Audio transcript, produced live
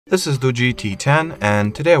This is DOOGEE T10,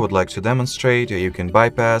 and today I would like to demonstrate how you can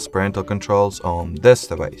bypass parental controls on this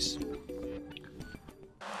device.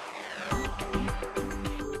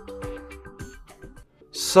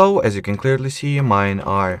 So, as you can clearly see, mine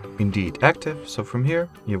are indeed active. So from here,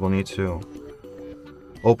 you will need to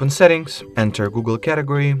open Settings, enter Google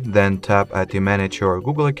category, then tap at the Manage Your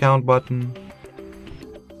Google Account button.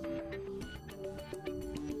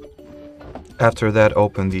 After that,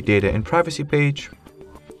 open the Data and Privacy page.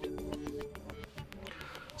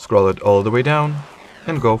 Scroll it all the way down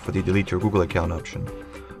and go for the Delete Your Google Account option.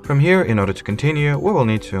 From here, in order to continue, we will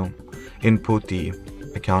need to input the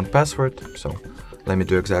account password. So let me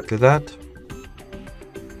do exactly that.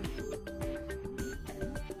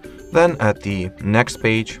 Then at the next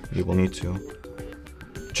page, you will need to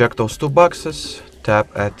check those two boxes, tap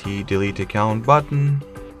at the Delete Account button,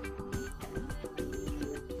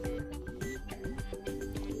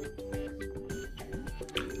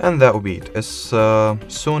 and that will be it. As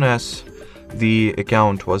soon as the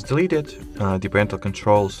account was deleted, the parental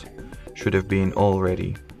controls should have been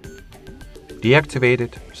already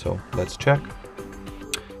deactivated. So let's check.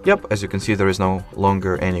 Yep, as you can see, there is no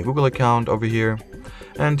longer any Google account over here.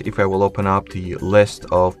 And if I will open up the list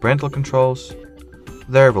of parental controls,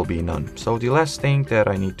 there will be none. So the last thing that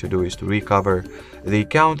I need to do is to recover the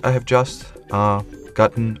account I have just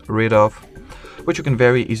gotten rid of, which you can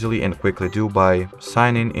very easily and quickly do by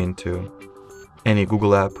signing into any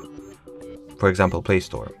Google app, for example Play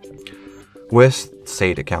Store, with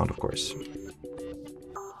said account, of course.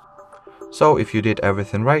 So if you did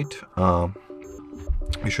everything right,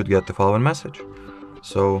 you should get the following message.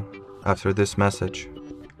 So after this message,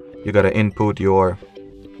 you gotta input your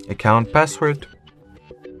account password,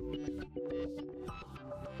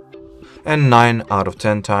 and 9 out of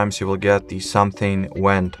 10 times you will get the something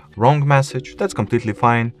went wrong message. That's completely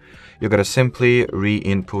fine. You gotta simply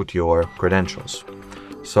re-input your credentials.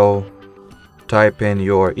 So type in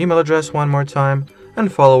your email address one more time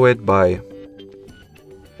and follow it by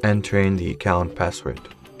entering the account password.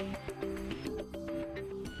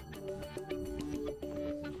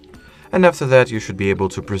 And after that, you should be able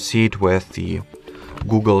to proceed with the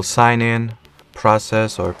Google sign-in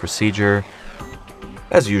process or procedure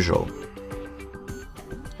as usual.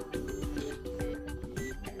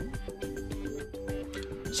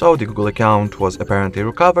 So the Google account was apparently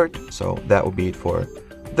recovered. So that will be it for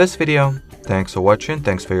this video. Thanks for watching,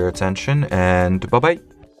 thanks for your attention, and bye-bye.